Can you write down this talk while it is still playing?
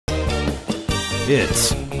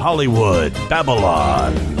It's Hollywood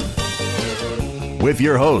Babble-On with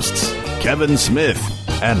your hosts, Kevin Smith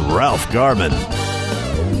and Ralph Garman.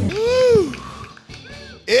 Woo.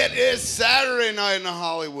 It is Saturday night in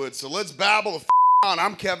Hollywood, so let's babble the on.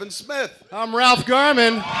 I'm Kevin Smith. I'm Ralph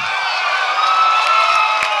Garman.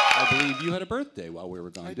 I believe you had a birthday while we were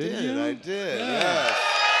gone, didn't you? I did, yes.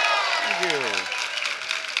 Thank you.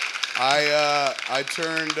 I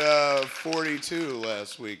turned 42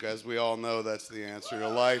 last week. As we all know, that's the answer to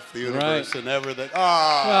life, the universe, and everything.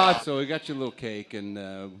 Well, so we got you a little cake,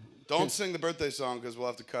 and don't sing the birthday song because we'll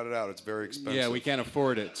have to cut it out. It's very expensive. yeah, we can't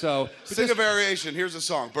afford it. So sing a variation. Here's a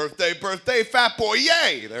song. Birthday, birthday, fat boy,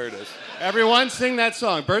 yay! There it is. Everyone sing that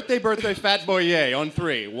song. Birthday, birthday, fat boy, yay. On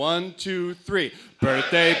 3. 1, 2, 3.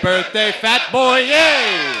 Birthday, birthday, fat boy,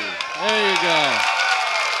 yay! There you go.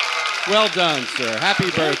 Well done, sir. Happy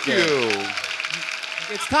birthday. Thank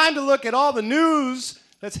you. It's time to look at all the news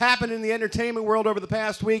that's happened in the entertainment world over the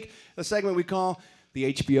past week, a segment we call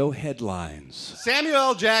the HBO Headlines. Samuel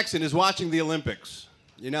L. Jackson is watching the Olympics.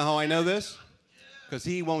 You know how I know this? Because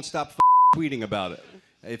he won't stop tweeting about it.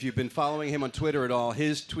 If you've been following him on Twitter at all,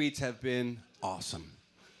 his tweets have been awesome.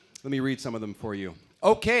 Let me read some of them for you.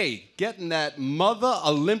 Okay, getting that mother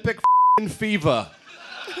Olympic fever.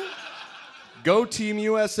 Go Team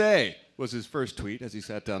USA was his first tweet as he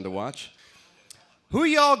sat down to watch. Who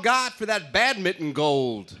y'all got for that badminton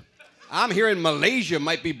gold? I'm hearing Malaysia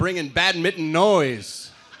might be bringing badminton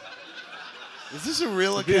noise. Is this a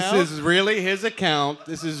real account? This is really his account.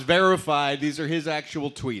 This is verified. These are his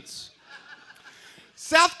actual tweets.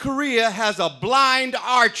 South Korea has a blind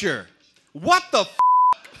archer. What the f***?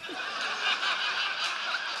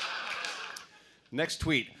 Next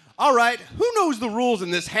tweet. All right, who knows the rules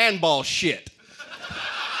in this handball shit?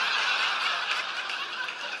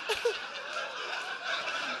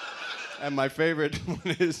 And my favorite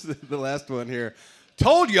one is the last one here.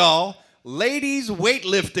 Told y'all, ladies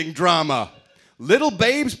weightlifting drama. Little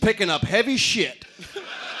babes picking up heavy shit.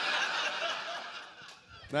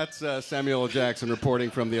 That's Samuel L. Jackson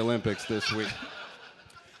reporting from the Olympics this week.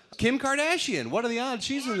 Kim Kardashian, what are the odds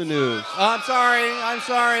she's in the news? I'm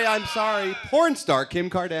sorry. Porn star Kim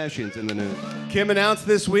Kardashian's in the news. Kim announced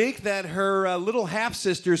this week that her little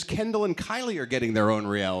half-sisters, Kendall and Kylie, are getting their own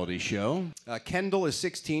reality show. Kendall is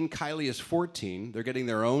 16, Kylie is 14. They're getting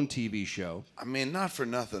their own TV show. I mean, not for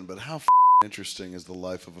nothing, but how interesting is the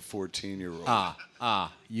life of a 14-year-old?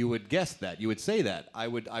 You would guess that. You would say that. I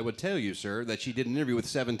would tell you, sir, that she did an interview with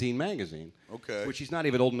 17 magazine. Okay. Which she's not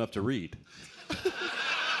even old enough to read.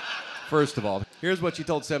 First of all, here's what she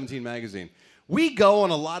told 17 magazine. We go on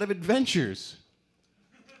a lot of adventures.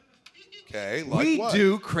 Okay, like we what?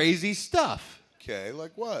 do crazy stuff. Okay,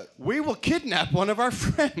 like what? We will kidnap one of our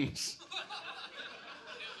friends.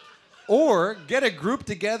 Or get a group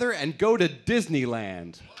together and go to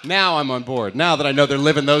Disneyland. Now I'm on board. Now that I know they're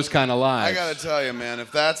living those kind of lives. I gotta tell you, man,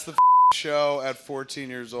 if that's the show at 14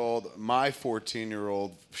 years old, my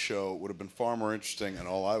 14-year-old show would have been far more interesting, and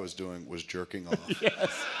all I was doing was jerking off.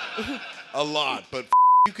 Yes. A lot, but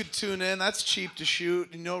you could tune in. That's cheap to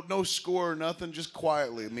shoot. No score, nothing, just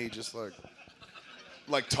quietly. Me just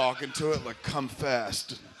like talking to it, like, come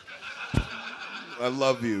fast. I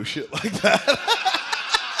love you, shit like that.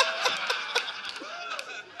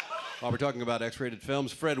 While we're talking about X-rated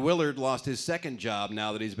films, Fred Willard lost his second job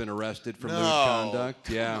now that he's been arrested for lewd conduct.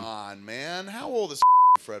 Come on, man. How old is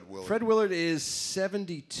Fred Willard? Fred Willard is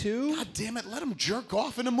 72. God damn it, let him jerk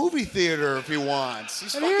off in a movie theater if he wants.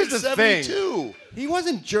 He's And fucking here's the 72. thing. He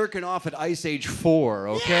wasn't jerking off at Ice Age 4,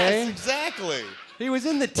 okay? Yes, exactly. He was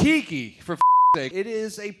in the Tiki, for sake. It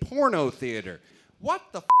is a porno theater. What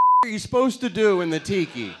the are you supposed to do in the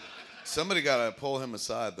Tiki? Somebody got to pull him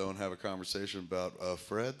aside, though, and have a conversation about,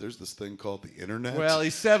 Fred, there's this thing called the internet. Well,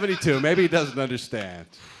 he's 72. Maybe he doesn't understand.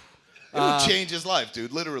 It would change his life,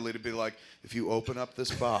 dude, literally, to be like, if you open up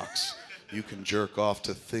this box, you can jerk off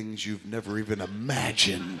to things you've never even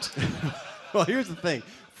imagined. Well, here's the thing.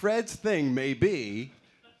 Fred's thing may be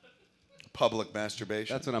Public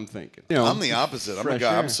masturbation. That's what I'm thinking. I'm the opposite. I'm a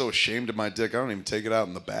guy. air. I'm so ashamed of my dick, I don't even take it out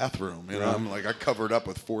in the bathroom. You know, Right. I'm like, I cover it up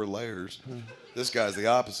with 4 layers. This guy's the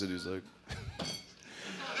opposite. He's like,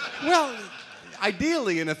 Well,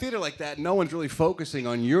 ideally, in a theater like that, no one's really focusing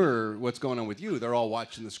on what's going on with you. They're all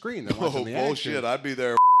watching the screen. They're watching the bullshit. action. I'd be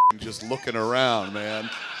there just looking around, man.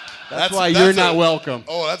 That's why you're not welcome.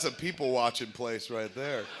 Oh, that's a people watching place right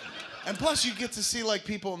there. And plus, you get to see like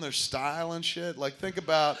people in their style and shit. Like, think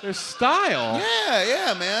about Their style.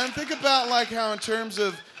 Yeah, man. Think about like how in terms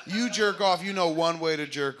of you jerk off, you know one way to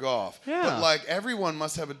jerk off. Yeah. But like everyone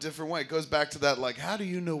must have a different way. It goes back to that like, how do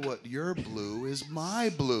you know what your blue is my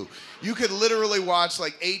blue? You could literally watch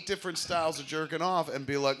like 8 different styles of jerking off and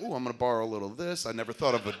be like, ooh, I'm gonna borrow a little of this. I never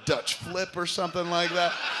thought of a Dutch flip or something like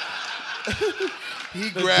that. He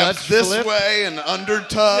grabs Dutch this flip? way and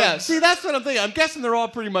undertugs. Yeah, see, that's what I'm thinking. I'm guessing they're all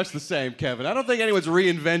pretty much the same, Kevin. I don't think anyone's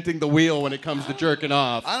reinventing the wheel when it comes to jerking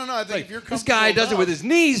off. I don't know. I think Like, if you're this guy does it with his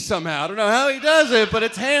knees somehow. I don't know how he does it, but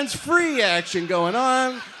it's hands-free action going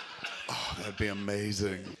on. Oh, that'd be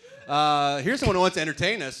amazing. Here's someone who wants to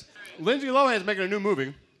entertain us. Lindsay Lohan is making a new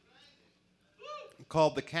movie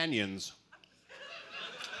called The Canyons.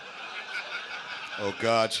 Oh,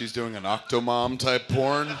 God, she's doing an Octomom type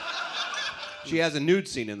porn. She has a nude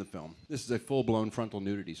scene in the film. This is a full-blown frontal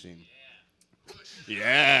nudity scene.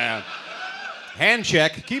 Yeah. Hand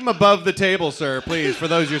check. Keep him above the table, sir, please, for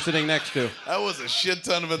those you're sitting next to. That was a shit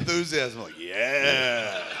ton of enthusiasm. Like,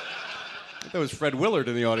 yeah. I thought it was Fred Willard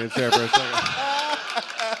in the audience there for a second.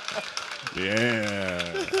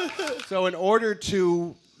 Yeah. So in order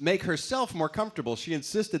to make herself more comfortable, she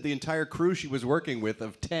insisted the entire crew she was working with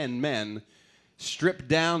of 10 men strip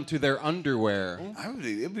down to their underwear.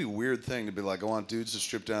 It'd be a weird thing to be like, I want dudes to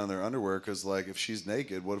strip down in their underwear because, like, if she's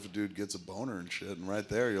naked, what if a dude gets a boner and shit? And right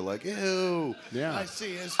there, you're like, ew. Yeah. I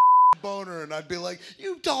see his boner. And I'd be like,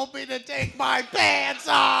 you told me to take my pants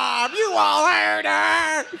off. You all heard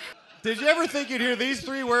her. Did you ever think you'd hear these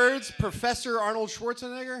 3 words? Professor Arnold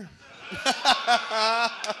Schwarzenegger?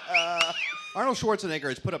 Arnold Schwarzenegger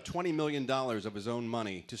has put up $20 million of his own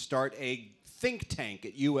money to start a think tank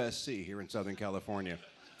at USC here in Southern California.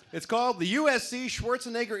 It's called the USC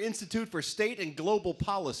Schwarzenegger Institute for State and Global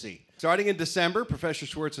Policy. Starting in December, Professor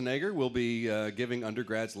Schwarzenegger will be giving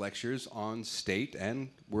undergrads lectures on state and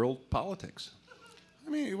world politics.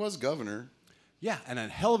 I mean, he was governor. Yeah, and a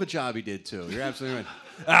hell of a job he did, too. You're absolutely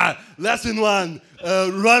right. Lesson 1,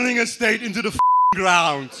 running a state into the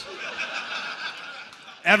ground.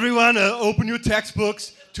 Everyone, open your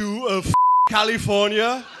textbooks to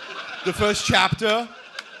California. The first chapter.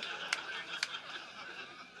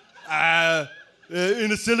 In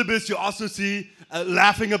the syllabus, you also see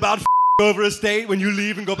laughing about over a state when you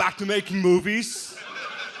leave and go back to making movies.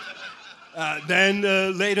 Then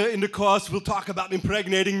later in the course, we'll talk about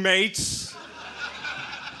impregnating mates.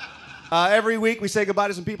 Every week, we say goodbye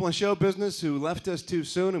to some people in show business who left us too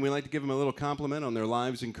soon, and we like to give them a little compliment on their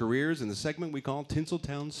lives and careers in the segment we call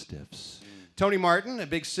Tinseltown Stiffs. Tony Martin, a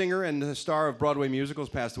big singer and a star of Broadway musicals,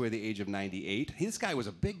 passed away at the age of 98. This guy was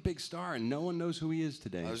a big, big star, and no one knows who he is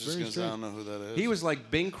today. I was just going to say, I don't know who that is. He was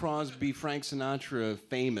like Bing Crosby, Frank Sinatra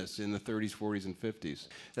famous in the 30s, 40s, and 50s.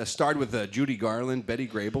 Starred with Judy Garland, Betty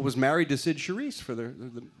Grable, was married to Sid Charisse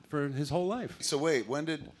for his whole life. So wait, when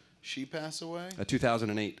did she pass away?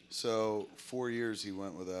 2008. So 4 years he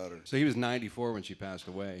went without her. So he was 94 when she passed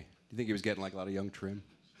away. Do you think he was getting like a lot of young trim?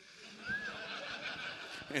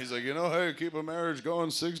 He's like, you know, hey, keep a marriage going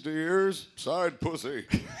 60 years, side pussy.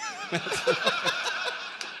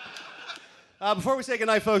 Before we say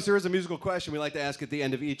goodnight, folks, there is a musical question we like to ask at the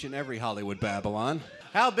end of each and every Hollywood Babble-On.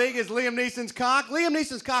 How big is Liam Neeson's cock? Liam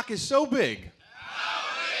Neeson's cock is so big. How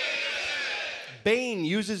big is it? Bane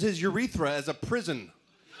uses his urethra as a prison.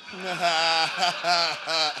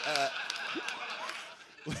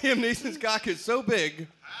 Liam Neeson's cock is so big.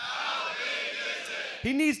 How big is it?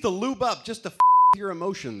 He needs to lube up just to your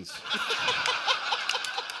emotions.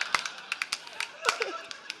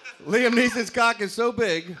 Liam Neeson's cock is so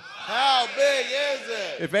big. How big is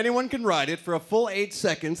it? If anyone can ride it for a full 8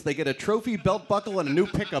 seconds, they get a trophy belt buckle and a new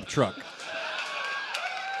pickup truck.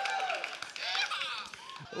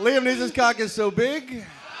 Liam Neeson's cock is so big.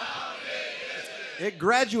 How big is it? It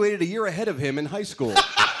graduated a year ahead of him in high school.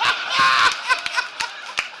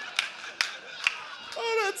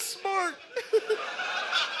 Oh, that's smart.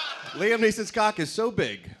 Liam Neeson's cock is so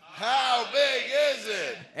big. How big is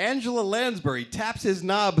it? Angela Lansbury taps his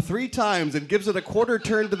knob 3 times and gives it a quarter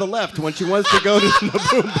turn to the left when she wants to go to the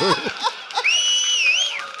boom boom.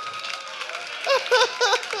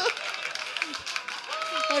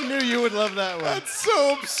 I knew you would love that one. That's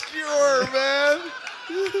so obscure, man.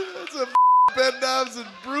 That's a bed knobs and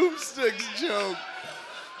broomsticks joke.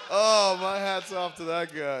 Oh, my hat's off to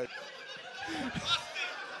that guy.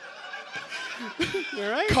 You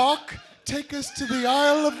all right? Cock, take us to the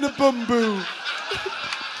Isle of Nabumbu.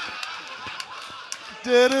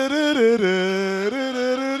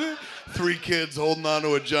 3 kids holding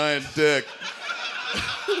onto a giant dick.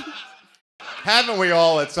 Haven't we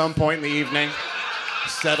all, at some point in the evening,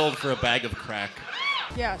 settled for a bag of crack?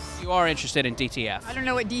 Yes. You are interested in DTF. I don't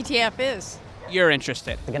know what DTF is. you're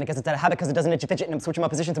interested. Again, I guess it's out of habit because it doesn't itch, fidget, and I'm switching my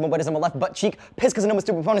position to my butt is on my left butt cheek. Pissed because I know my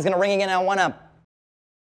stupid phone is gonna ring again and I wanna